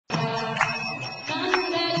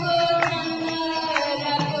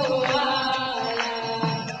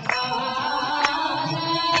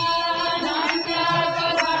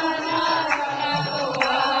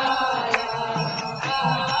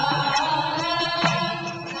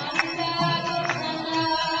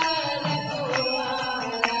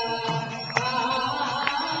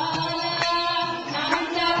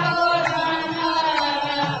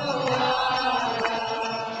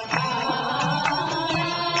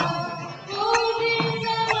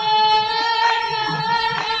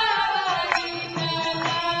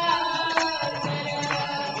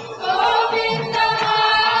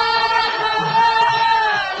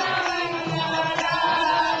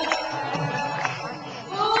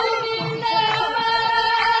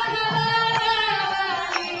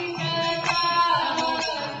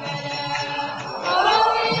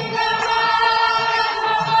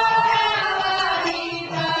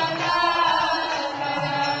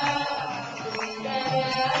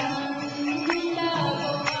Hare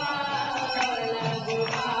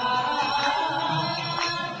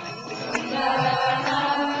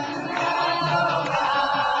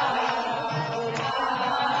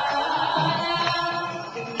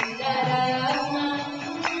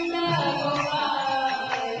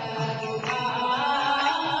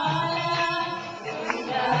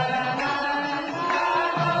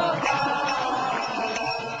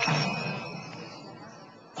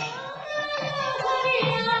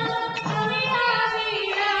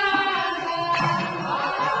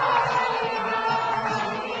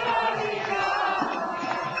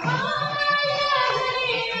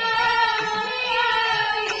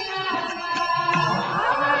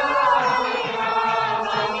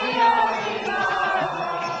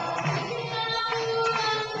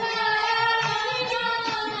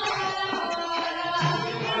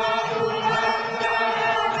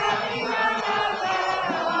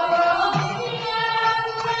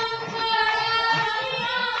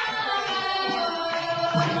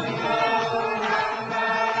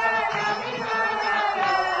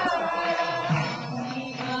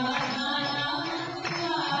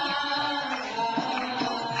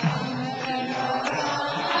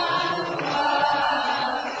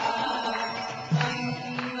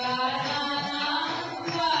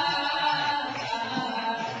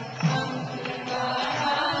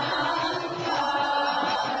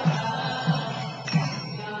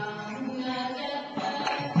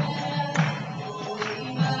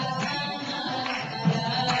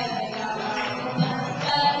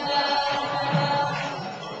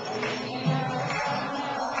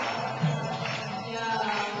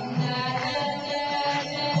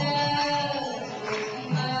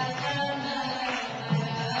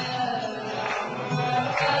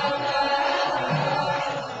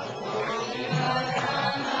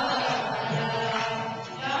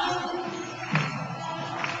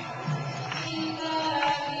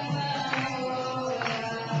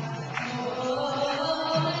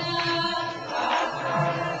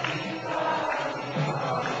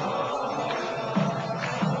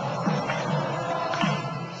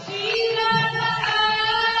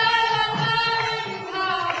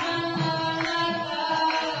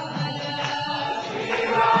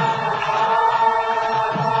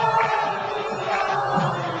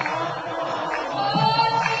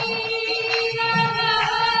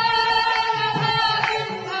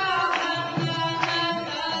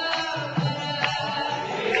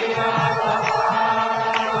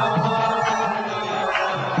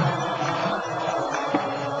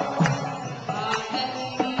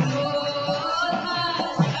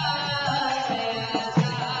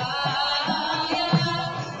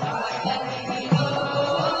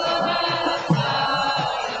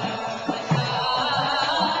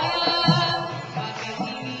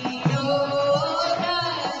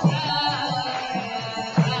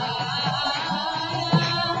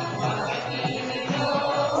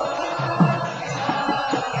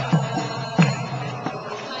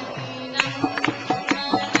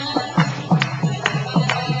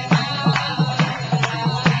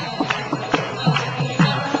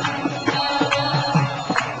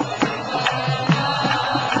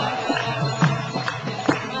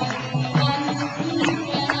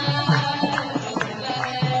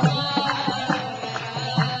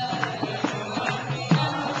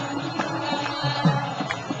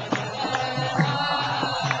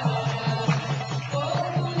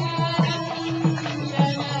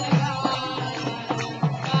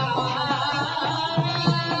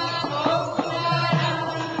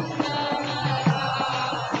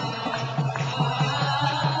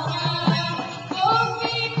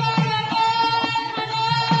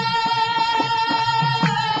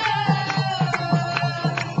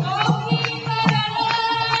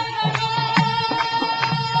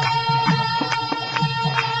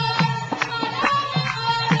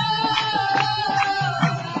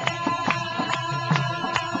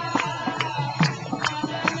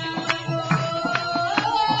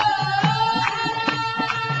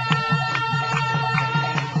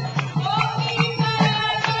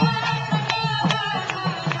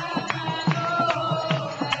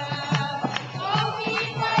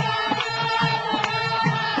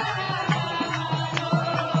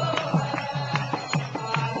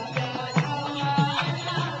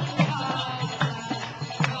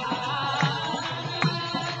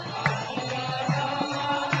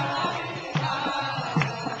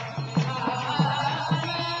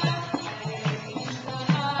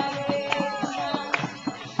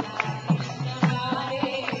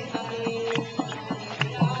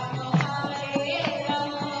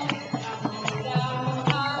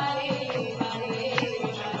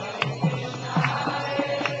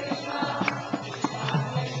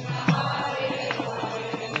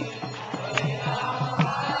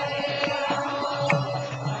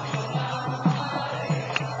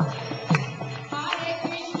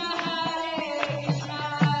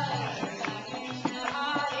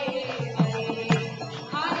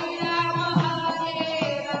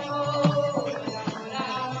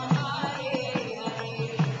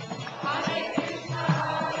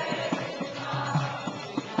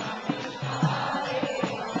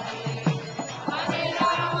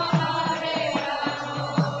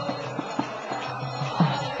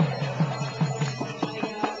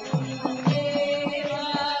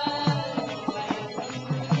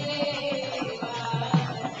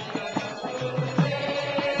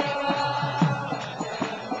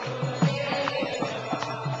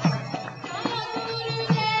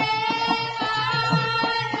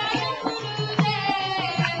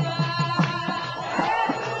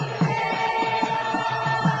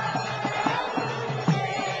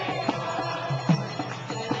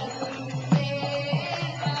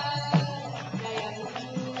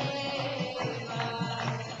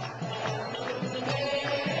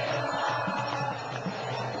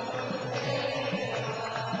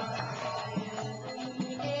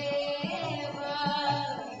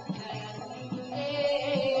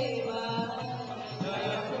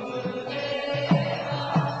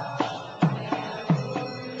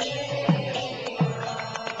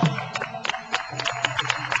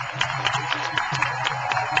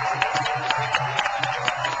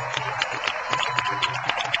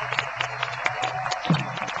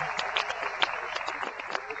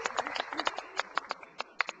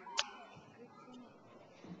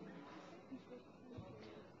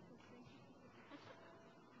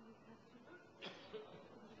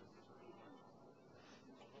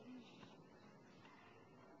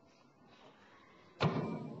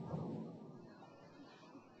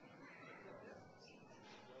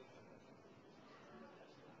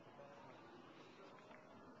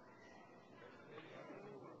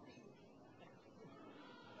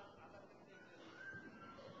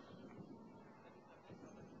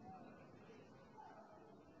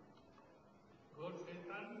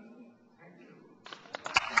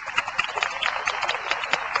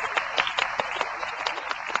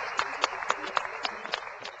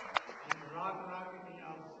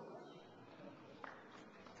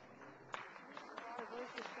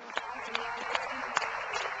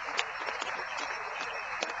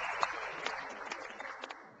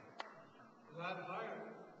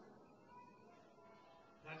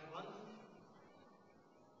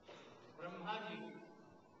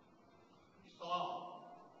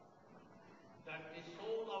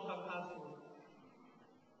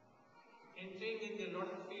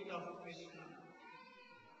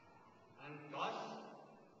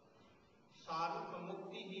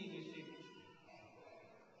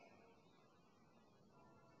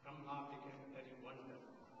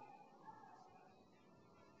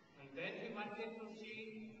started to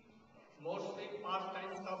see mostly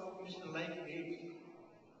pastimes of Krishna like this.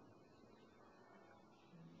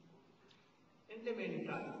 In the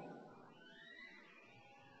meantime,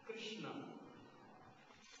 Krishna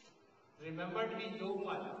remembered his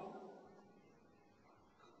Yogmaya.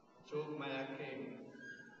 Yogmaya came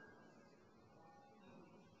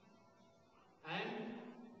and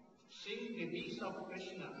seeing the wish of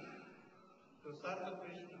Krishna to serve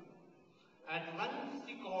Krishna. At once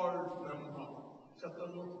he called Brahma,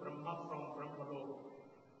 Chaturmukh Brahma from Brahmalok,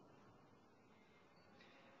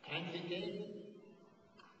 and he came.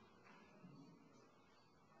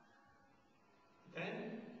 Then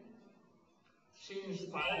she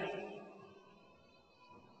inspired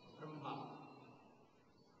Brahma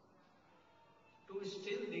to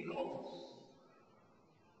still the cows.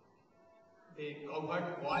 They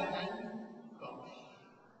covered boy and cows.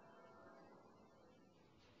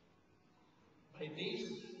 By this,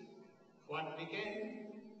 what began,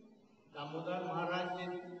 Damodar Maharaj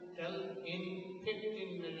will tell in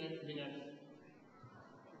 15 minutes.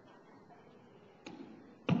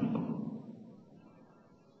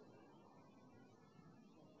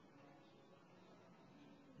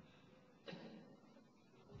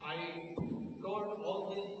 I told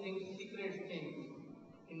all these things, secret things,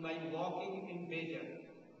 in my walking in Bejar.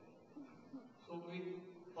 So we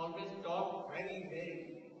always talk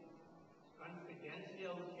very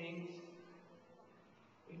confidential things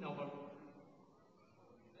in our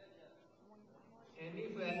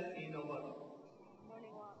anywhere in our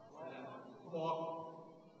walk.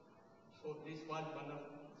 So this was one of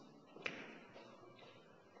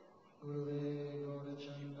Guruve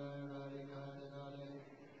Gaurachandra Radhika Jagale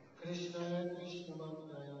Krishna Krishna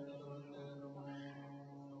Bhaktaya Namaste Namah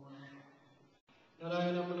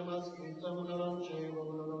Narayanam Namaskritam Naram Chaiva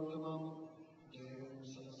Narottamam Devim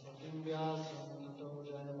Saraswatim Vyasam Tato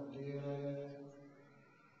Jayamudire.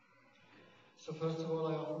 So first of all,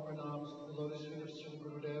 I offer pranams to the lotus feet of Sri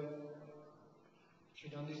Gurudev,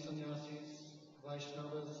 Tridandi Sannyasis,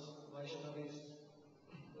 Vaishnavas, Vaishnavis.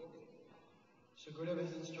 So Gurudev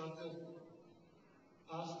has instructed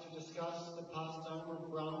us to discuss the pastime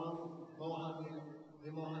of Brahma Mohan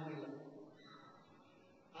Vimohan.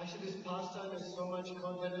 Actually, this pastime is so much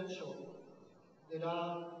confidential that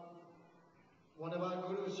one of our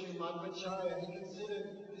gurus, Sri Madhvacharya, he considered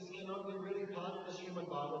this cannot be really part of the Srimad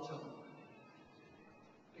Bhagavatam.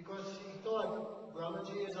 Because he thought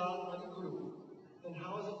Brahmaji is our Adi Guru, then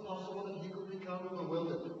how is it possible that he could become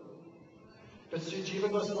bewildered? But Sri Jiva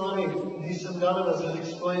Goswami, in his Sandhanavas, has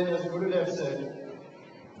explained, as Gurudev said,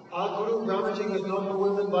 our Guru Brahmaji was not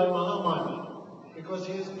bewildered by Mahamaya, because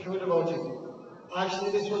he is pure devotee.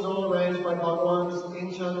 Actually, this was all arranged by Bhagavan's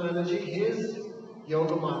internal energy, his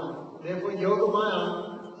Yogamaya. Therefore,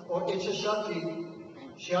 Yogamaya, or Icha Shakti,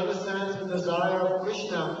 she understands the desire of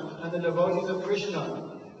Krishna and the devotees of Krishna.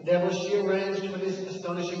 Therefore, she arranged for this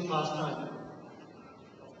astonishing pastime.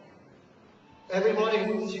 Every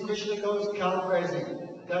morning, Sri Krishna goes cow grazing.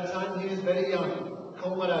 That time he is very young,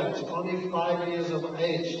 Komaraj, only 5 years of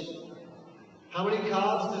age. How many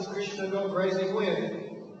calves does Krishna go grazing with?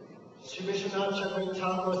 Sri Vishwanath Chakravarti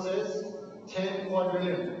Thakur says 10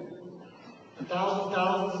 quadrillion. 1,000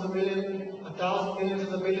 thousands is a million, 1,000 millions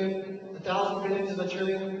is a billion, 1,000 billions is a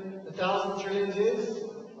trillion, 1,000 trillions is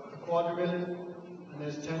a quadrillion, and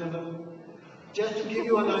there's 10 of them. Just to give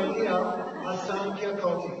you an idea, Asankhya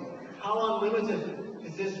Koti. How unlimited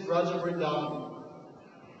is this Braja Vrindavan?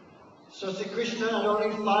 So Sri Krishna, at only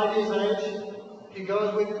 5 years age, he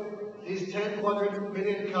goes with these 10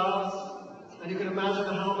 quadrillion calves, and you can imagine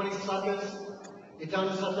how many suckers. Itam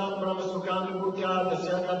satam brahma sukam bhutya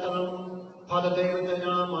dasya katanam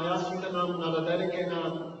padadevatana mayasvitanam naladarikena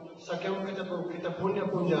sakyam kita punya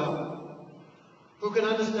punya. Who can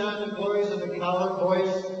understand the glories of the cowherd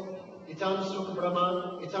voice? Itam sukha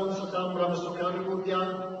brahma, itam satam brahma sukam bhutya.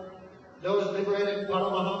 Those liberated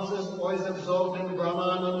Paramahamsas, always absorbed in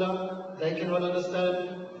Brahmananda, they cannot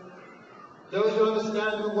understand. Those who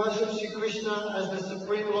understand, who worship Sri Krishna as the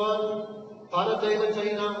Supreme Lord,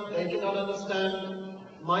 Padadevatena, they cannot understand.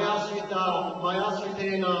 Mayasvita,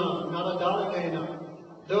 Mayasvitena, Naradarakena.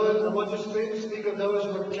 Those, I want to speak of those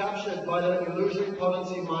who were captured by the illusory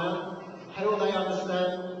potency Maya. How will they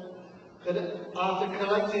understand that after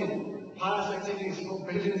collecting pious activities for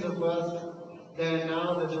billions of births, they are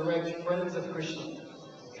now the direct friends of Krishna.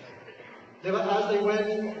 As they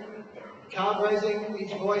went cow grazing,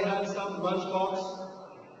 each boy had some lunchbox.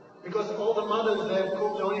 Because all the mothers, they have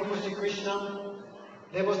cooked only for Sri Krishna.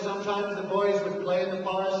 Therefore, sometimes the boys would play in the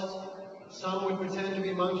forest. Some would pretend to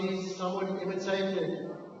be monkeys. Some would imitate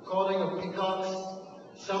the calling of peacocks.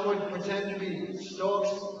 Some would pretend to be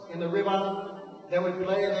storks in the river. They would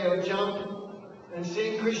play, they would jump. And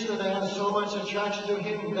seeing Krishna, they had so much attraction to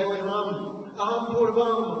him, they would hum, Aham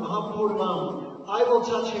Purvam, Aham Purvam. I will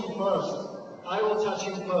touch him first. I will touch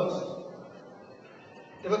him first.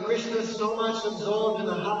 Therefore, Krishna is so much absorbed in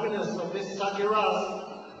the happiness of this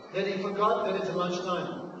Sakiras that he forgot that it's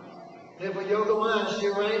lunchtime. Therefore, Yogamaya, she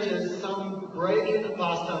arranges some break in the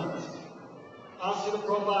pastimes. Ask Srila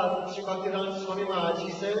Prabhupada, Sri Bhaktivedanta Swami Maharaj,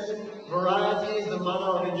 he says, variety is the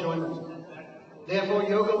mother of enjoyment. Therefore,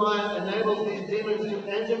 Yogamaya enables these demons to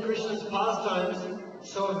enter Krishna's pastimes,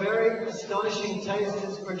 so a very astonishing taste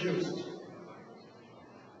is produced.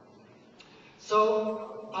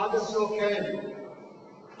 So, Aghasur came.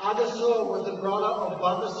 Aghasur was the brother of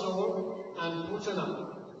Bhagasur and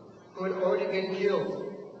Putana, who had already been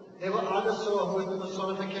killed. Therefore, Aghasur, who was the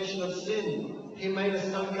personification of sin, he made a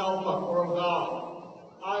sankalpa, or a vow.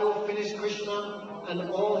 I will finish Krishna and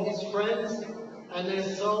all his friends, and their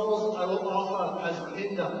souls I will offer as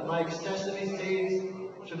pinda, like sesame seeds,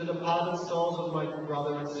 to the departed souls of my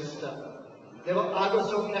brother and sister. Therefore,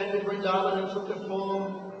 Aghasur came to Vrindavan and took the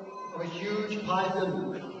form of a huge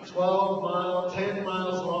python, 10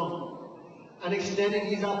 miles long. And extending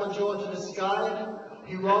his upper jaw to the sky,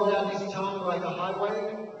 he rolled out his tongue like a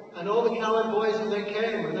highway, and all the cowherd boys, when they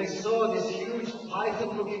came and they saw this huge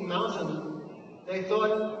python-looking mountain, they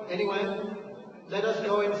thought, anyway, let us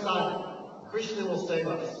go inside. Krishna will save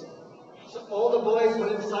us. So all the boys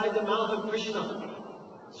went inside the mouth of Krishna.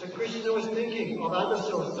 So Krishna was thinking of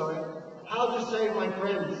Aghasur, how to save my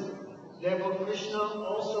friends. Therefore Krishna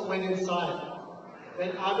also went inside.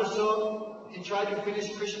 Then Aghasur, he tried to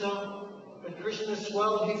finish Krishna, but Krishna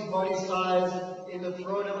swelled his body size in the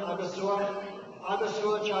throat of Aghasur.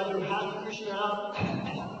 Aghasur tried to hack Krishna out,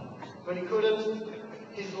 but he couldn't.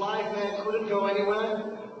 His life there couldn't go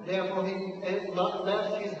anywhere. Therefore, he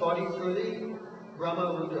left his body through the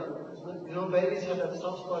Brahma Rudra. You know, babies have that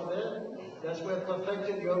soft spot there. That's where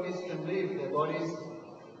perfected yogis can leave their bodies.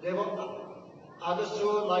 Therefore,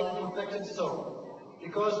 Aghasur like a perfected soul.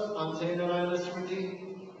 Because Ante Narayan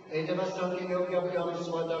Smriti, Edeva Sanki Yogyabhyam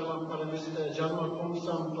Swadharmam Paramista Janma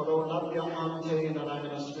Pumsam Paro Labhyam Ante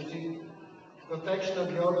Narayan Smriti. Perfection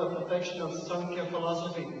of yoga, perfection of Sankhya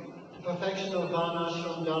philosophy, perfection of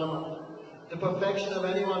Varnashram Dharma. The perfection of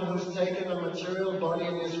anyone who's taken a material body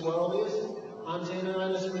in this world is Ante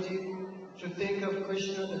Narayan Smriti, to think of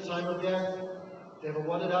Krishna at the time of death. Therefore,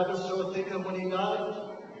 what did Aghasur think of when he died?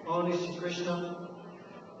 Only Sri Krishna.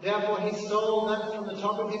 Therefore, his soul left from the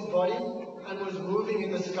top of his body and was moving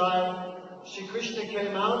in the sky. Sri Krishna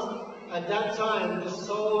came out. At that time, the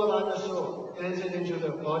soul of Aghasur entered into the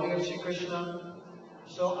body of Sri Krishna.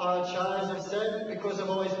 So our acharyas have said, because of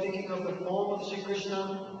always thinking of the form of Sri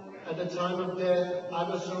Krishna, at the time of death,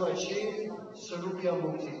 Aghasur achieved Sarupya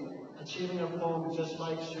Mukti, achieving a form just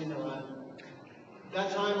like Sri Narayan.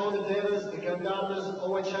 That time all the devas, the Gandharvas,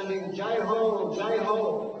 all were chanting, Jai Ho, Jai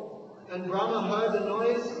Ho. And Brahma heard the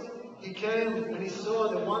noise. He came and he saw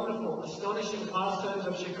the wonderful, astonishing pastimes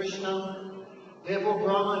of Sri Krishna. Therefore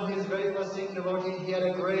Brahma, his very blessed devotee, he had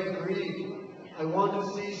a great greed. I want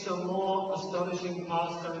to see some more astonishing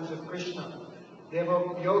pastimes of Krishna.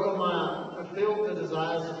 Therefore Yogamaya fulfilled the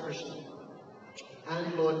desires of Krishna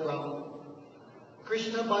and Lord Brahma.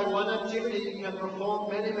 Krishna, by one activity, can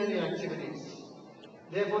perform many, many activities.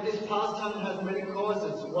 Therefore, this pastime has many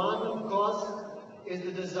causes. One, of course, is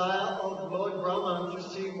the desire of Lord Brahma to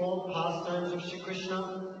see more pastimes of Sri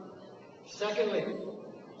Krishna. Secondly,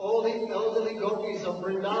 all the elderly gopis of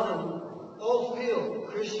Vrindavan all feel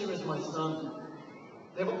Krishna is my son.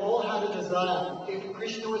 They've all had a desire. If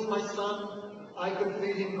Krishna was my son, I could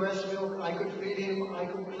feed him breast milk, I could feed him, I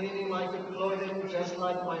could clean him, I could clothe him just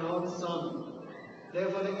like my own son.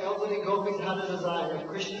 Therefore, the elderly gopis had a desire. If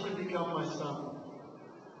Krishna could become my son.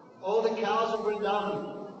 All the cows of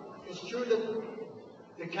Vrindavan, it's true that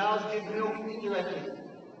the cows give milk indirectly.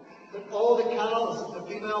 But all the cows, the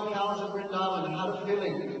female cows of Vrindavan, had a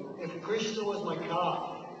feeling, if Krishna was my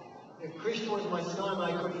calf, if Krishna was my son,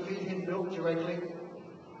 I could feed him milk directly.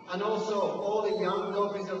 And also, all the young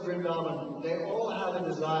gopis of Vrindavan, they all had a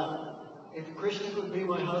desire. If Krishna could be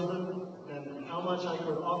my husband, then how much I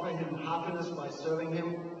could offer him happiness by serving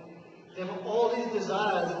him. Therefore, all these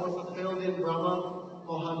desires were fulfilled in Brahma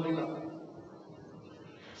Mohan Lila.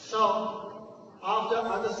 So, after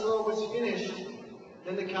Aghasur was finished,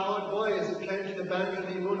 then the cowherd boys came to the bank of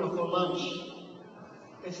the Yamuna for lunch.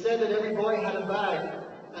 It said that every boy had a bag,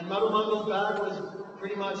 and Madhumangal's bag was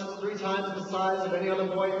pretty much 3 times the size of any other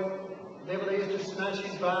boy. Therefore, they used to snatch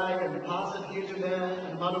his bag and pass it here to there,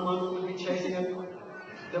 and Madhumangal would be chasing it.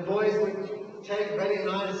 The boys would take very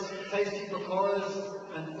nice, tasty pakoras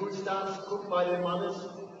and foodstuffs cooked by their mothers.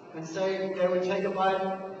 and say, they would take a bite,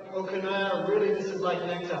 "Oh Kanaya, really this is like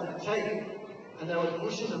nectar, take." And they would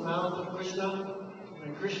push in the mouth of Krishna,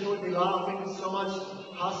 and Krishna would be laughing so much,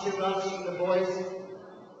 hasya ras with the boys.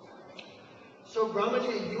 So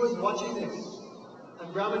Brahmaji, he was watching this,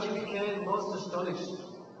 and Brahmaji became most astonished.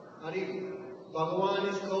 Hari, Bhagavan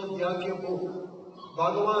is called Yagya Bhuk.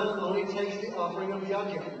 Bhagavan only takes the offering of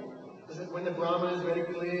Yagya. Is it when the Brahman is very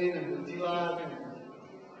clean and the tilak and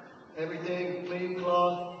everything, clean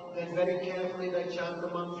cloth, then very carefully they chant the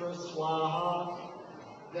mantra Swaha.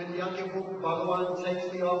 Then Yagya Bhuk, Bhagavan takes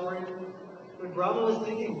the offering. But Brahma was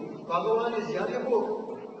thinking, Bhagavan is Yagya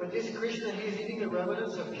Bhuk, but this Krishna, he is eating the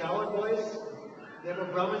remnants of coward boys. Therefore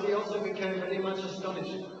Brahmaji also became very much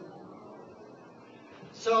astonished.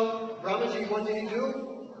 So Brahmaji, what did he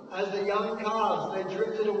do? As the young calves, they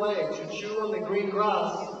drifted away to chew on the green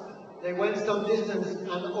grass, they went some distance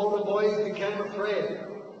and all the boys became afraid.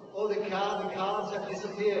 All the calves have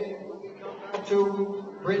disappeared. We come back to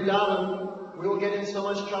Vrindavan, we will get in so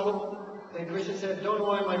much trouble. Then Krishna said, don't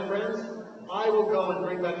worry my friends, I will go and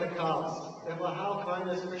bring back the calves. Therefore how kind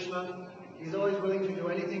is Krishna? He's always willing to do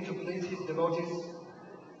anything to please his devotees.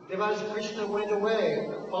 Therefore as Krishna went away,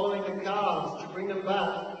 following the calves to bring them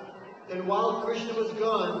back, then while Krishna was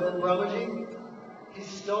gone, then Brahmaji, he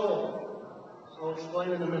stole. I'll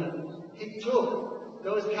explain in a minute. He took,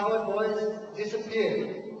 those coward boys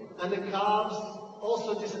disappeared, and the calves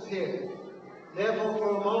also disappeared. Therefore for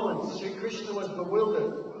a moment, Sri Krishna was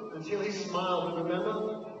bewildered until he smiled. And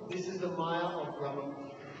remember, this is the Maya of Brahma,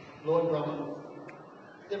 Lord Brahma.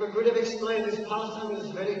 Therefore Gurudev explained this pastime is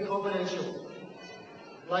very confidential.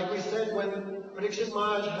 Like we said, when Parikshit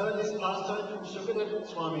Maharaj heard this pastime from Sukadeva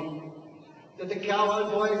Swami, that the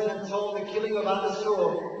cowherd boys had told the killing of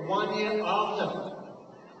Adasur 1 year after,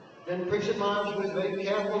 then Parikshit Maharaj was very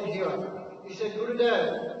careful here. He said,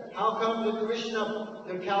 Gurudev, how come that Krishna,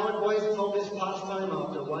 the cowherd boys told this pastime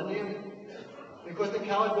after 1 year? Because the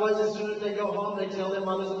cowherd boys, as soon as they go home, they tell their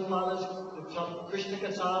mothers and fathers, the Krishna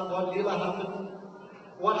Katha, what Leela happened.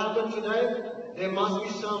 What happened today? There must be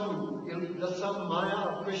some Maya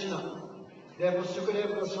of Krishna. Therefore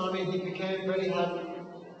Sukadeva Goswami, he became very happy.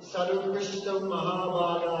 Sadhu Krishna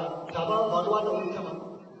Mahabhaga Taba Bhagavad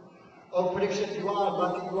Uttama. Oh Parikshit, you are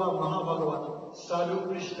Bhakti, you are Mahabhagavat. Sadhu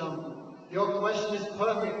Krishna. Your question is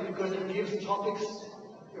perfect because it gives topics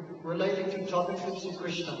relating to topics of Sri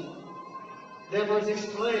Krishna. Therefore it's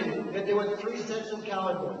explained that there were 3 sets of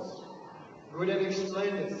cowherd boys. Gurudev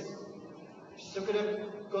explained this. Sukadeva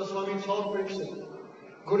Goswami told Parikshit,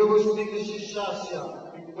 Guru was speaking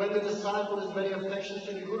Shishasya. When the disciple is very affectionate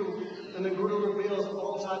to the Guru, then the Guru reveals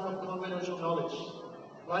all type of confidential knowledge.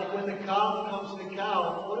 Like when the calf comes to the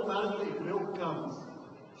cow, automatically milk comes.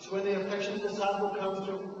 So when the affectionate disciple comes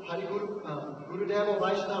to Hari Guru, Gurudev or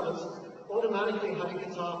Vaishnavas, automatically Hari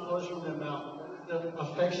Katha flows from their mouth. The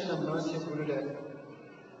affection and mercy of Gurudev.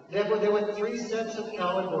 Therefore there were 3 sets of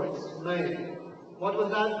cowherd boys made. What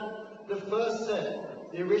was that? The first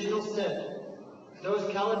set, the original set.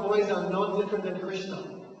 Those cowherd boys are not different than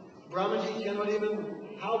Krishna. Brahmaji cannot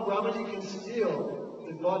even, how Brahmaji can steal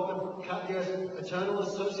the eternal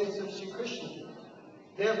associates of Sri Krishna.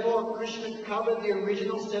 Therefore Krishna covered the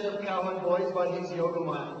original set of cowherd boys by his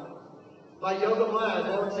Yogamaya. By Yogamaya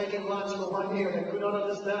they were taking lunch for 1 year. They could not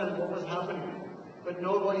understand what was happening, but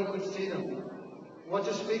nobody could see them. What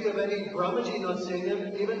to speak of any Brahmaji not seeing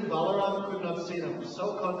them, even Balaram could not see them.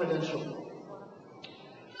 So confidential.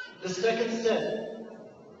 The second set,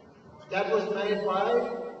 that was made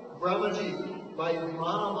by Brahmaji, by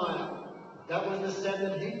Mahamaya. That was the set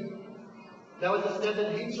that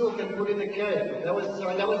he took and put in the cave. That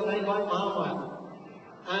was made by Mahamaya.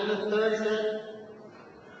 And the third set,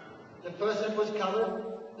 the first set was covered.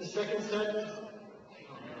 The second set,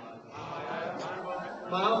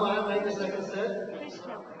 Mahamaya made the second set.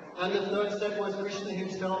 And the third set was Krishna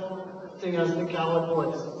himself, acting as the cowherd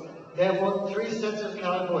boys. Therefore, 3 sets of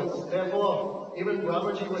cowherd boys. Therefore, even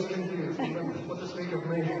Brahmaji was confused, even what to speak of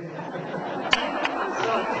me.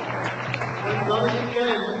 So, when Brahmaji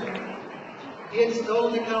came, he had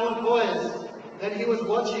stolen the cowherd boys. Then he was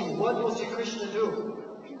watching, what will Sri Krishna do?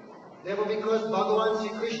 Therefore, because Bhagavan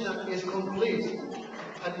Sri Krishna is complete,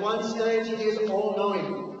 at one stage he is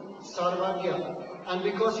all-knowing, Sarvagya. And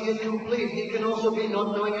because he is complete, he can also be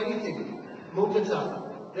not knowing anything, Muktata.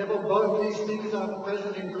 Therefore, both these things are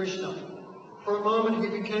present in Krishna. For a moment,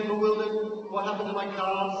 he became bewildered. What happened to my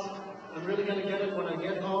calves? I'm really going to get it when I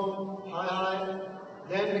get home. Hi.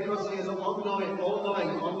 Then, because he is all-knowing,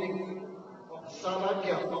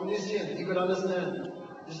 Sarvagya, omniscient, he could understand.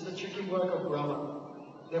 This is the tricky work of Brahma.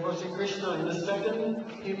 Therefore, Sri Krishna, in a second,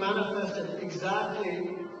 he manifested exact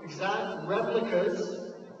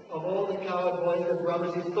replicas of all the coward boys that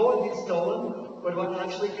Brahmaji thought he'd stolen, but were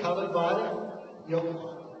actually covered by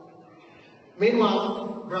Yoga.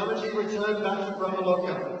 Meanwhile, Brahmaji returned back to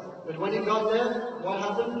Brahmaloka. But when he got there, what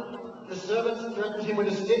happened? The servants threatened him with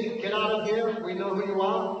a stick. Get out of here, we know who you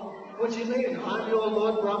are. What do you mean? I'm your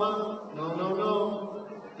Lord Brahma. No, no, no.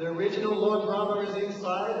 The original Lord Brahma is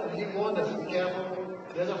inside, and he warned us, be careful.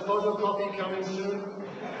 There's a photocopy coming soon.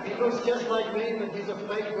 He looks just like me, but he's a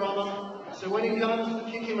fake Brahma. So when he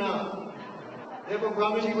comes, kick him out. Therefore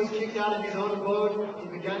Brahmaji was kicked out of his own abode. He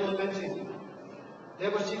began lamenting.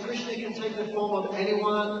 Therefore Sri Krishna can take the form of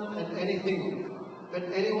anyone and anything. But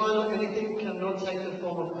anyone or anything cannot take the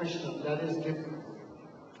form of Krishna. That is different.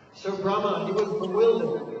 So Brahma, he was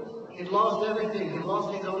bewildered. He lost everything. He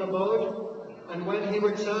lost his own abode. And when he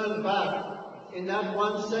returned back, in that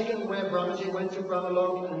 1 second where Brahmaji went to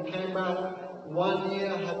Brahmaloka and came back, 1 year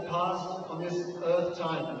had passed on this earth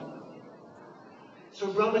time. So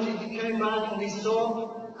Brahmaji, he came back and he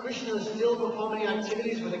saw Krishna still performing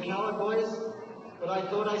activities with the coward boys, but I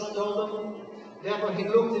thought I stole them. Therefore he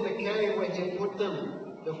looked in the cave where he had put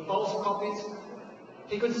them, the false copies.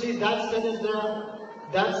 He could see that set is there,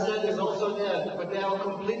 that set is also there, but they are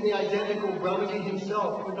completely identical. Brahmaji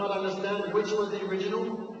himself could not understand which was the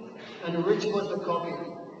original and which was the copy.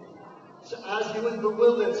 So as he was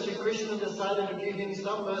bewildered, Sri Krishna decided to give him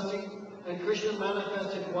some mercy, and Krishna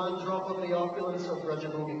manifested 1 drop of the opulence of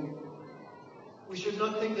Brajabhumi. We should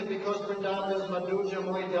not think that because Vrindavan is Madhurya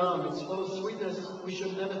Moidam, it's full of sweetness, we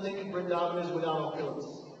should never think Vrindavan is without opulence.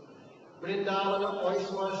 Vrindavana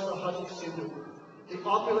Oiswar Sahajic Sindhu. The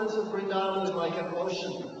opulence of Vrindavan is like an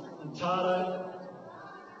ocean. And Tara,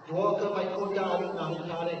 Dwarka, Vaikuntha,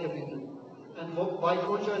 Aditnahitare Kabindu. And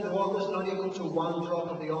Vaikuntha and Dwarka is not equal to 1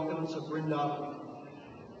 drop of the opulence of Vrindavan.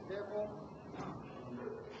 Therefore,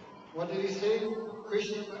 what did he say?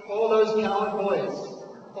 Krishna, all those coward boys,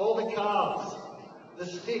 all the calves, the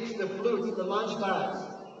sticks, the flutes, the lunch bags,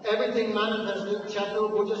 everything manifested, Chato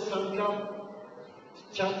Bhuja Sankam,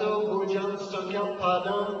 Chato Bhujam Sankam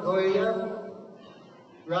Padam Goya,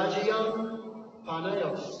 Rajayam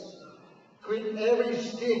Panayos. Every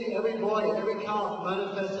stick, every boy, every calf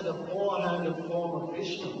manifested a 4-handed form of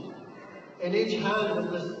Vishnu. In each hand was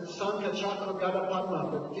the Sankha Chakra Gada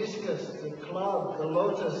Padma, the discus, the club, the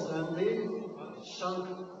lotus, and the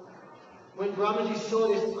Shankh. When Brahmaji saw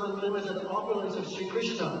this unlimited opulence of Sri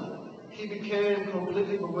Krishna, he became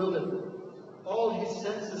completely bewildered. All his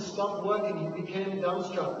senses stopped working, he became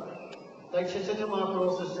dumbstruck. Like Chaitanya Mahaprabhu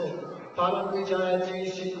also said, Param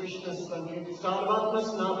Vijayati Sri Krishna Sankirtan. Sarvatma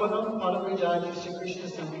Snapanam Param Vijayati Sri Krishna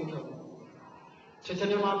Sankirtan.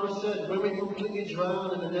 Chaitanya Mahaprabhu said, when we completely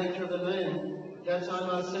drown in the nectar of the name, that time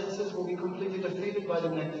our senses will be completely defeated by the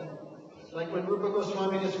nectar. Like when Rupa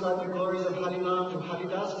Goswami described the glories of Harinam to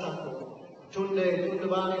Haridas Thakur. Tunde,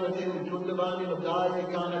 Tundavani Vatim, Tundavani Vadaya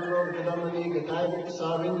Kanakro, Kadamani, Gatayavik,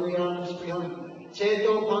 Savindriyan, Spriham,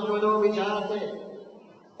 Cheto, Pandvano, Vijate.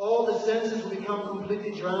 All the senses will become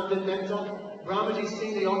completely drowned in nectar. Brahmaji,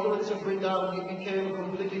 seeing the opulence of Vrindavan, he became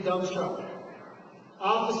completely dumbstruck.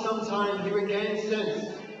 After some time, he regained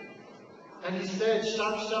sense. And he said,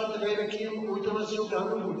 Shakshat Revakim Uttama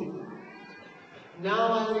Sukhanubhuti.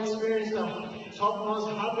 Now I have experienced the topmost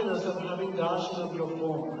happiness of having darshan of your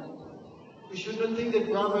form. We should not think that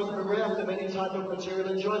Brahma is bereft of any type of material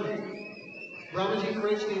enjoyment. Brahmaji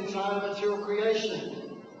creates the entire material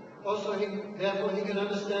creation. Also, therefore, he can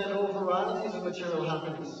understand all varieties of material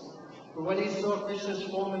happiness. But when he saw Krishna's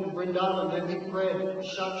form in Vrindavan, then he prayed,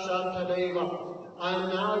 Shakshat Tadeva. I am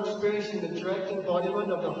now experiencing the direct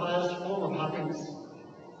embodiment of the highest form of happiness.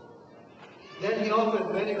 Then he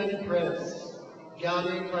offered many, many prayers.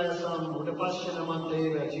 Jnani Prayasam,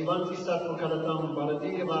 Udapasyanamanteva, Jivanti Sattva-Karatam,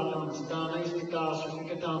 Bharadiyavatam, Sthanai-Stita,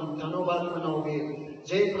 Srikatam, Tanovatmanovi,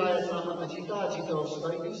 Jai Prayasam, Ajita Ajito,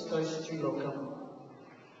 Svaipistais Trilokam.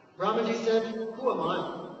 Brahmaji said, who am I?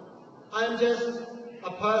 I am just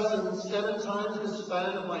a person 7 times the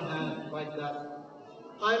span of my hand, like that.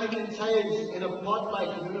 I am contained in a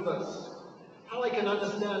pot-like universe. How I can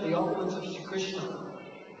understand the opulence of Sri Krishna?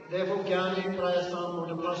 Therefore, Jnani Prayasam,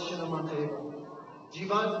 Udapasyanamanteva.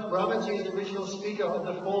 Jivan, Brahmaji is the original speaker of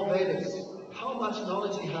the 4 Vedas. How much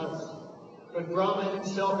knowledge he has. But Brahma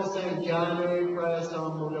himself is saying, Jnane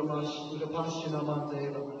Prayasam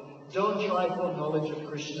Udapasyanamanteva. Don't try for knowledge of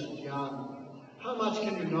Krishna, Jnana. How much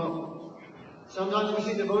can you know? Sometimes we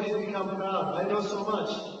see devotees become proud. I know so much.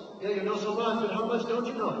 Yeah, you know so much, but how much don't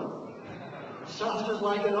you know? Shastra is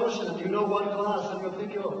like an ocean. You know 1 glass and you'll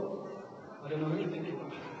think I don't know who you think you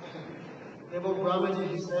are. Therefore, Brahmaji,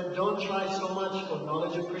 he said, don't try so much for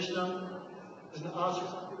knowledge of Krishna. There's an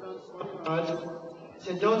Maharaj. He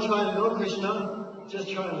said, don't try to know Krishna. just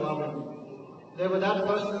try and love him. Therefore, that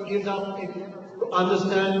person who gives up,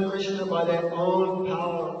 understand Krishna by their own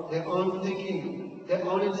power, their own thinking, their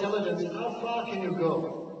own intelligence, how far can you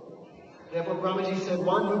go? Therefore, Brahmaji said,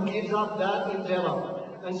 one who gives up that endeavor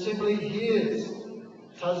and simply hears,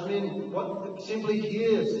 Tasmin, what simply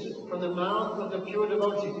hears from the mouth of the pure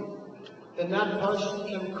devotee, then that person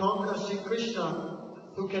can conquer Sri Krishna,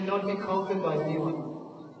 who cannot be conquered by anyone.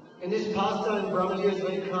 In this pastime, Brahmaji is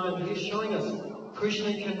very kind. He is showing us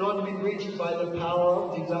Krishna cannot be reached by the power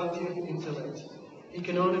of deductive intellect. He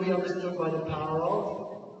can only be understood by the power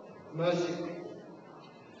of mercy.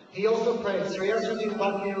 He also prayed, Srila Srila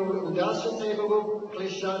Bhakti Udasate Babu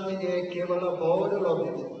Klishanti Kevala Bodha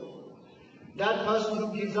Lobit. That person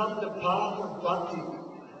who gives up the path of bhakti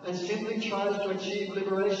and simply tries to achieve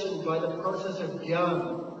liberation by the process of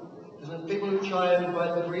jnana. There's people who try and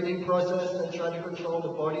by the breathing process, they try to control the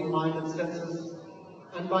body, mind and senses.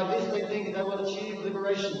 And by this they think they will achieve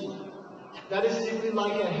liberation. That is simply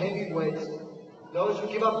like a heavy weight. Those who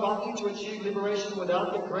give up bhakti to achieve liberation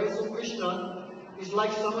without the grace of Krishna is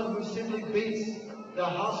like someone who simply beats the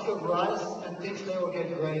husk of rice and thinks they will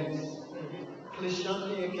get grains.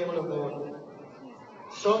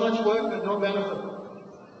 So much work but no benefit.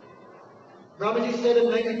 Brahmaji said it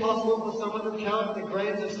may be possible for someone to count the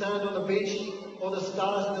grains of sand on the beach or the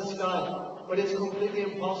stars in the sky, but it's completely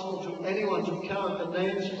impossible to anyone to count the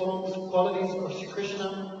names, forms, qualities of Sri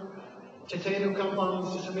Krishna. Chetenu Kampam,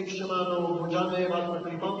 Sisamikshamano, Bhujane, Vatma,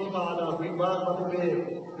 Kripampi Pada, Vibhag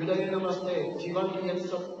Babube, Vidaya Namaste, Jivan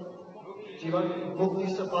Jivan Mukti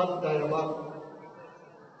Sapat Dayava.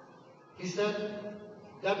 He said,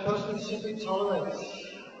 that person simply tolerates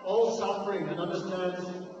all suffering and understands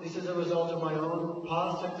this is a result of my own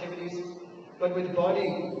past activities, but with body,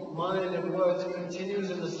 mind and words continues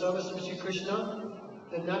in the service of Sri Krishna,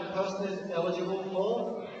 then that person is eligible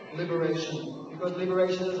for liberation. Because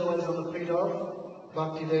liberation is always on the feet of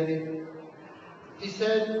Bhakti Devi. He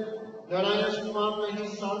said, Narayan Swamrahi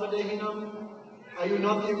Sarvadehinam, are you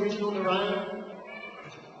not the original Narayan?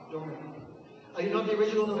 Are you not the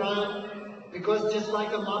original Narayan? Because just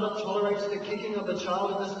like a mother tolerates the kicking of the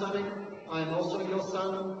child in the stomach, I am also your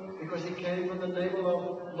son, because he came from the navel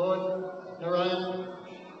of Lord Narayan.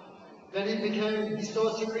 Then he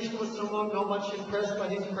saw Sri Krishna was somewhat not much impressed by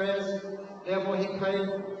his prayers, therefore he prayed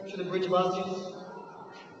to the Brijvasis.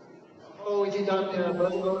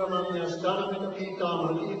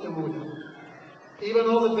 Even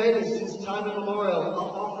all the Vedas since time immemorial are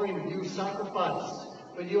offering you sacrifice,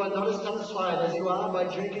 but you are not as satisfied as you are by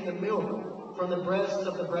drinking the milk from the breasts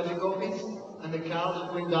of the Brajagopis and the cows of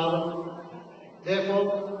Vrindavan.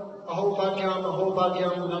 Therefore, Aho Bhagyam,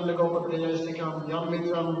 Nandagopa Prayasikam, Yam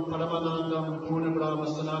Mitram, Paramanandam, Purna Brahma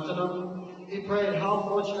Sanatanam. He prayed, how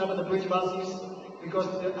fortunate are the Brijvasis, because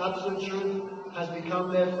the absolute truth has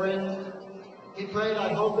become their friend. He prayed,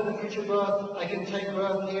 I hope in the future birth I can take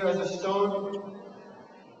birth here as a stone.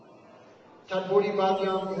 Tadbodi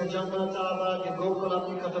Bhagyam, Jaganatava,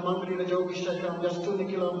 Gopalati Katamangri, Vajogishakam,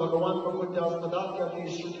 Yastunikilam, Bhagavan Pakudas, Padakyati,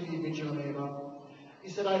 Shruti, Vijayaneva. He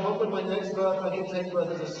said, I hope in my next birth I can take birth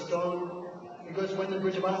as a stone, because when the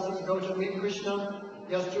Brijavasis go to meet Krishna,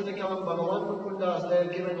 Yastunikam, Bhagavan Pakudas, they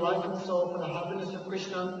are given life and soul for the happiness of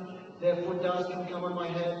Krishna. Their foot dust can come on my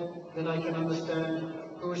head, then I can understand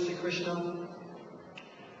who is Sri Krishna.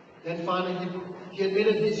 Then finally he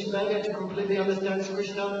admitted his failure to completely understand Sri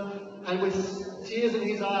Krishna, and with tears in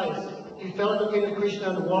his eyes, he fell at the feet of Krishna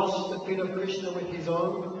and washed the feet of Krishna with his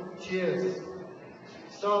own tears.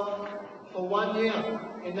 So, for 1 year,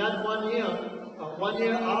 in that 1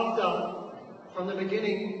 year after, from the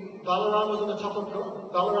beginning, Balaram was on the top of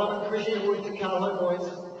Balaram and Krishna were with the cowherd boys.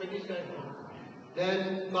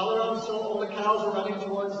 Then Balaram saw all the cows were running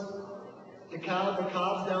towards the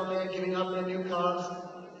calves down there, giving up their new calves.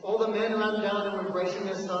 All the men ran down and were embracing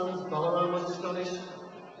their sons. Balaram was astonished.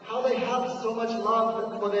 How they have so much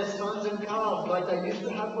love for their sons and calves, like they used to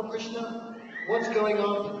have for Krishna. What's going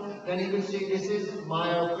on? Then he could see this is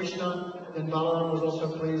Maya of Krishna. Then Balaram was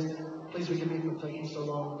also pleased. Please forgive me for taking so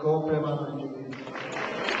long. Go Premanandi.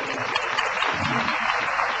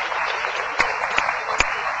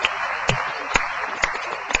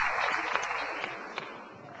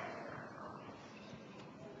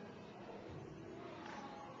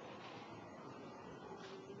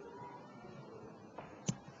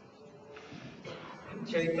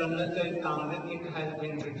 Chaitanya Charitamrita, it has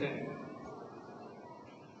been written,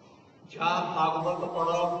 Ja Bhagavata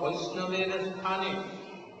Pada Vaishnavena Sthane.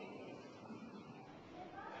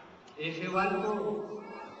 If you want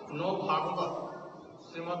to know Bhagavad,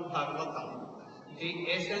 Srimad Bhagavatam, the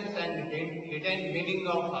essence and hidden meaning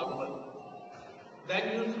of Bhagavad, then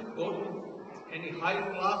you should go to any high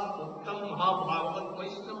class Uttam Mahabhagavat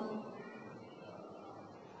Vaishnava.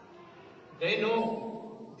 They know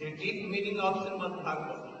the deep meaning of Srimad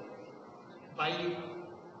Bhagavatam. By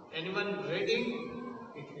anyone reading,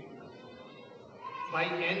 it will. By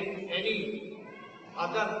any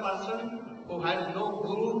other person who has no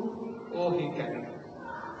guru, oh, he cannot.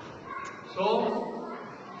 So,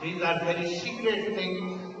 these are very secret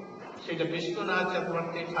things Srila Vishwanath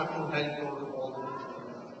Chakravarti Thakur has told all these things.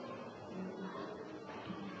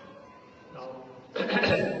 Now,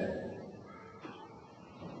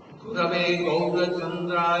 Gurave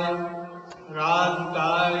Gaurachandraya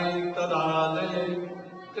Radhikaya Tadalaya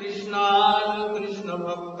Krishnaya Krishna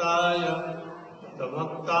Bhaktaya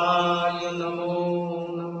Bhaktaya Namo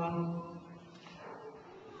Namah.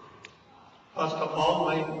 First of all,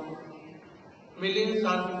 my millions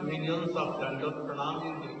and millions of Dandot Pranam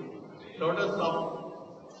in the lotus of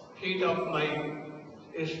feet of my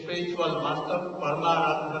spiritual master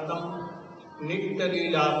Paramaradhatam Nitya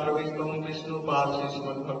Leela Pravishtam Vishnu Pasi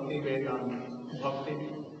Srimad Bhakti Vedanta Bhakti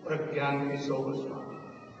Pragyan Kisogoswami.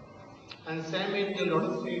 And same in the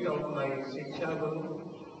lotus feet of my Shiksha Guru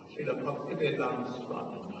Srila Bhakti Vedanta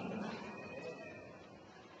Swami Maharaja.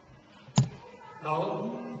 Now,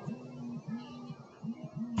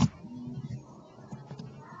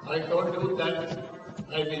 I told you that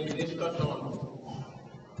I will discuss on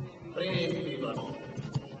praying fever.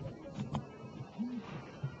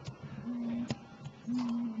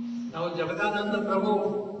 Now Jagadananda Prabhu,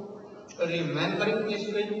 remembering the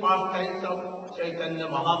sweet pastimes of Chaitanya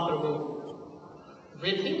Mahaprabhu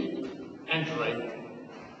with him and writing.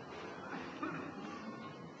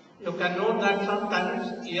 You can note that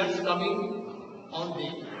sometimes tears coming on the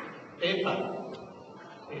paper.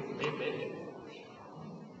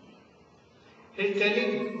 He is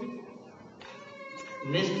telling,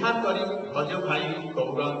 Nishtha kari bhaja bhai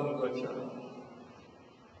Gaurang Gacha.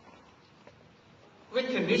 With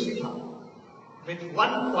Nishtha, with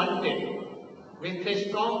one quantity, with a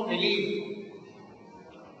strong belief,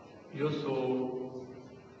 you should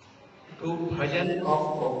do bhajan of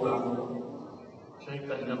Gaurang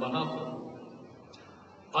Chaitanya Mahaprabhu.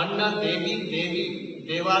 Anna Devi Devi,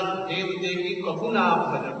 Deva Devi Devi Kahuna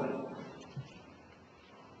bhajan.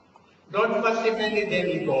 Don't worship any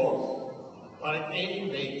Devi gods or any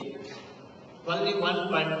Devi. Only one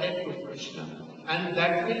pointed to Krishna. And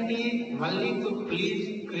that will be only to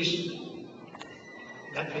please Krishna.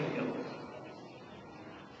 Nothing else.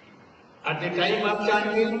 At the time of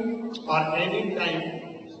chanting or any time,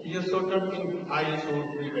 you should not think I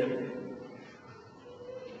should be well.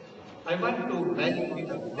 I want to marry with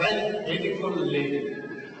a very beautiful lady.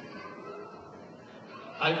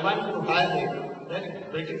 I want to have a very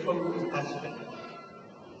beautiful husband.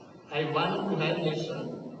 I want to have a son.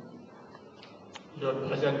 Your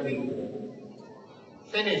bhajan will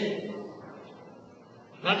finish.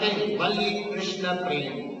 Nothing, only Krishna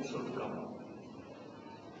prema should come.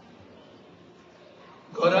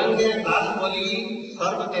 Gaurange Daswali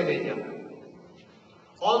Sarva Deveja.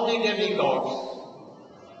 All the demigods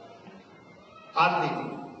are the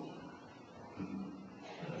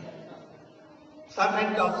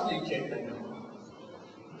servant of Sri Chaitanya.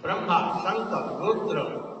 Brahma, Shankar, Rudra,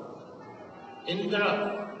 Indra,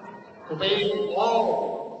 obey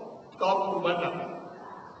all top to bottom.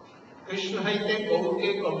 Krishna haite Gaurke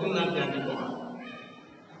Kabuna Janivana.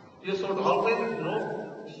 You should always know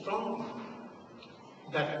strongly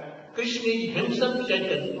that Krishna is himself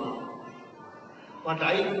Chaitanya. What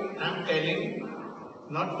I am telling,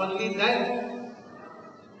 not only that,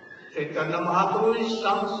 Chaitanya Mahaprabhu is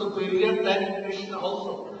some superior than Krishna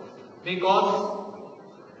also. Because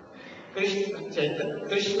Krishna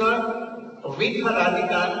with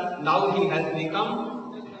Radhika, now he has become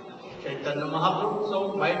Chaitanya Mahaprabhu.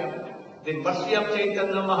 So by the mercy of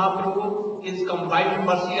Chaitanya Mahaprabhu is combined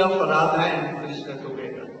mercy of Radha and Krishna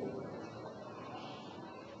together.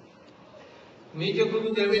 Nija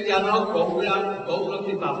Guru Deve Jano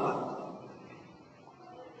Gaurati Papa.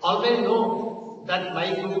 Always know that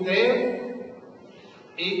my Guru Dev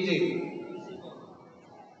is the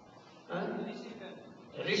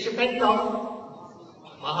recipient of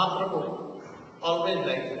Mahaprabhu. Always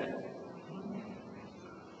like that.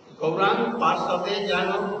 Gaurang Parsate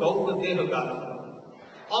Jano Gaur Dehoga.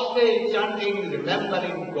 Always chanting,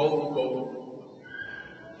 remembering Gaur.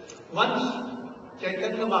 Once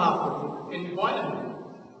Chaitanya Mahaprabhu in poem,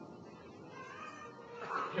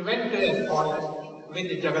 he went to a forest with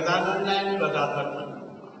Jagadananda and Gadadhara.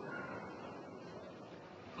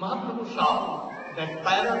 Mahaprabhu saw that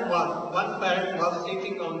one parrot was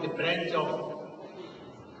sitting on the branch of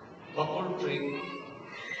bakul tree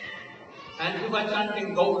And he was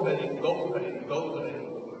chanting Gaur Hari, Gaur Hari, Gaur Hari.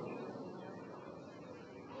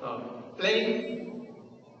 Playing,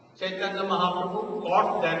 Chaitanya Mahaprabhu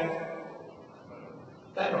caught that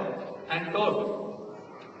parrot and told,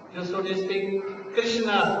 you should speak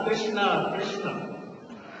Krishna, Krishna, Krishna.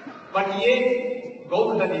 But yet,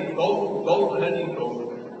 Gaur Hari, Gaur Hari, Gaur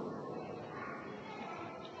Hari.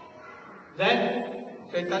 Then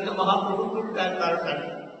Chaitanya Mahaprabhu took that parrot and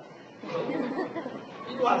told,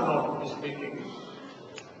 you are not speaking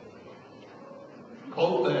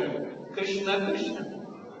Gaur Hari, Krishna, Krishna.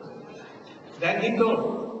 Then he told,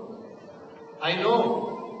 I know,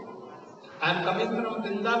 I am coming from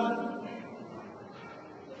Vrindavan,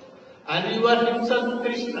 and you are himself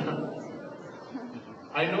Krishna.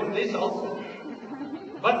 I know this also.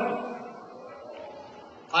 But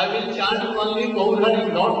I will chant only Gaur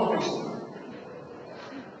Hari, not Krishna.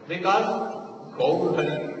 Because Gaur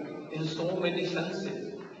Hari, in so many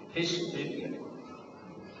senses, is superior.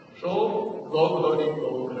 So, Gaur Hari,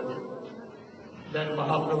 Gaur Hari. Then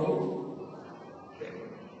Mahaprabhu.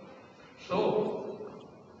 So,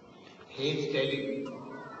 he is telling,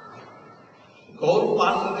 Gaur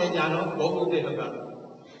Pasade Jano, Gaur Dehaga,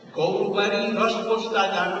 Gaur Bari Rasposta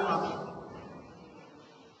Jano.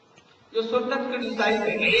 You should not criticize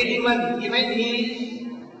anyone, even he is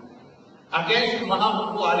against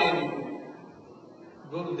Mahaprabhu or anything.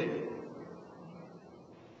 Gurudev.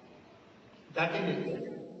 That is it.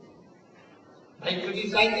 By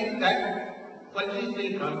criticizing that, police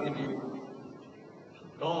will come to you.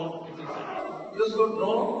 Don't criticize. You should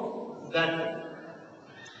know that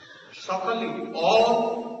Sakali,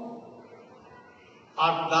 all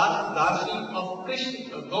are Dasi of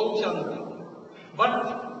Krishna, Gaurchandra. But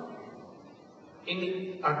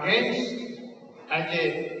against, as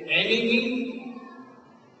an enemy,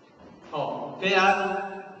 they are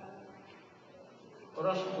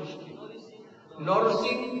Raspusti,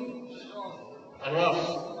 nourishing Ras,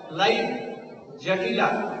 like Jatila.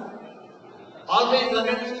 Always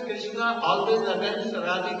against Krishna, always against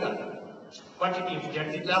Radhika. But if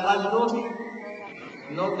Jatila was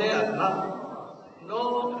no there, no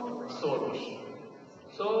source.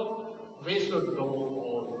 So we should know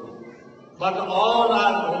all. But all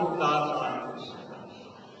are Goptas and Krishnas.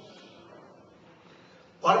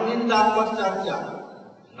 Parminda Pasarja,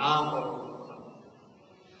 Nam.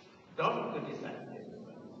 Don't criticize them.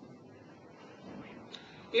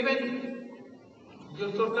 Even you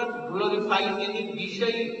should not glorify any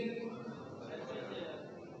Vishay.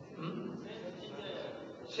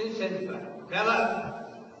 Since never.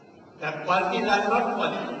 Their qualities are not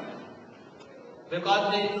qualities. Because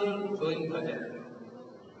they are doing bhajan.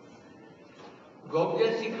 Gopya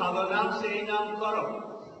Sikhavanam say Nam Karo.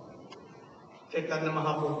 Chaitanya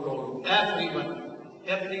Mahaprabhu told everyone,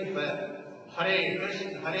 everywhere. Hare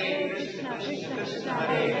Krishna, Krishna Krishna,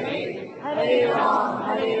 Hare Hare. Hare Ram,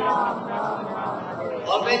 Ram Ram.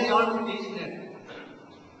 Always on this net.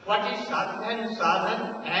 What is sadhan? Sadhan,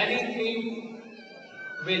 anything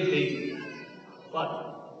will be what?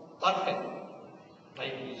 Perfect. By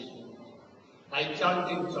this. By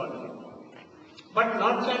chanting. But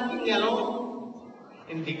not chanting alone.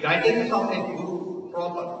 In the guidance of a guru,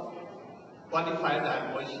 proper, qualified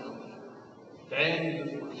and Vaishnava. Then you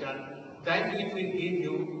should chant. Then it will give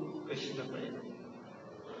you Krishna prema.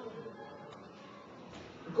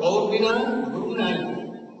 Gaur Bina, Guru Nahi,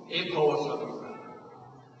 Ek Bhava.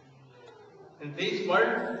 In this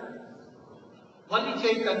world, only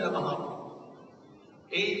Chaitanya Mahaprabhu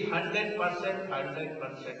is 100%.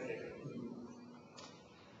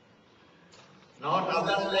 Not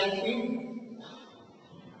others like him.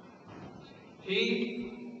 He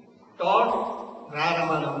taught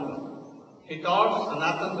Narayan. He taught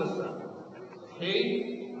Sanatana Goswami. He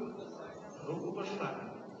Rupa Goswami.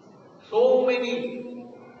 So many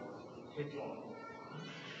he taught.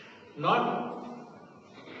 Not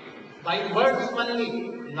by words only.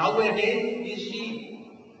 Nowadays we see,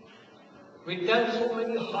 we tell so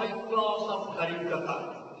many high class of Harikatha.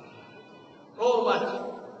 So much.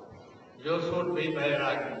 You should be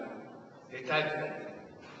Maharaja, detachment,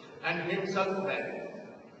 and himself there.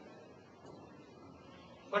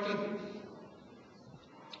 What is it?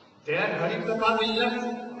 Their Harikatha will not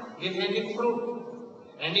give any fruit,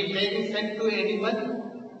 any benefit to anyone.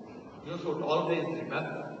 You should always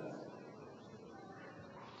remember.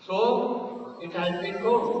 So, it has been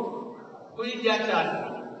told, who is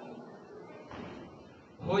Acharya?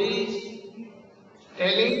 Who is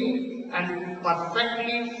telling and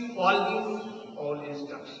perfectly following all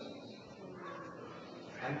instructions.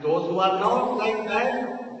 And those who are not like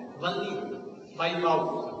that, only by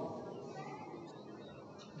mouth,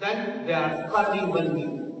 then they are calling only.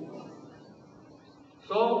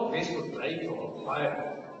 So we should try to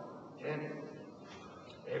acquire.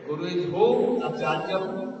 A guru is who?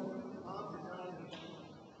 Acharya.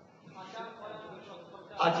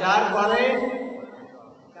 आचार करे,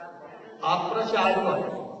 अप्रचार करे.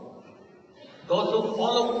 Those who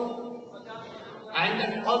follow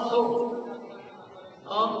and also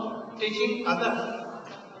teaching others,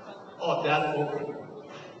 oh, they are okay.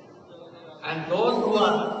 And those who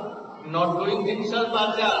are not doing themselves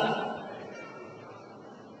achar,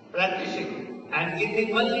 practicing and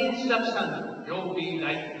giving only instruction, you be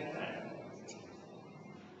like that.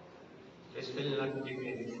 This will not give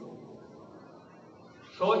anything.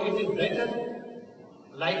 So it is better,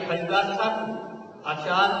 like Haridas Thakur,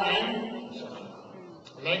 Achar and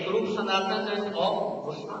like Rup Sanatan and all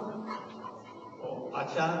Goswami. Oh,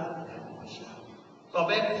 Achar and Achar. So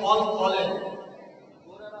when all it.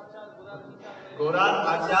 Gorar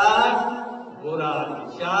Achar, Gorar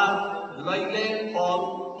Achar, Loile all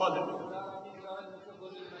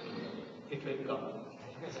it. It will come.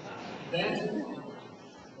 Then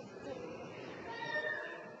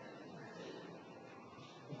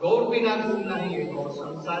गौर बिना गुरु नहीं है और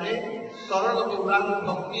संसारे सरल गौरांग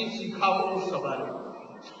भक्ति सिखाओ सवारे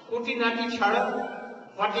कुटी नाटी छाड़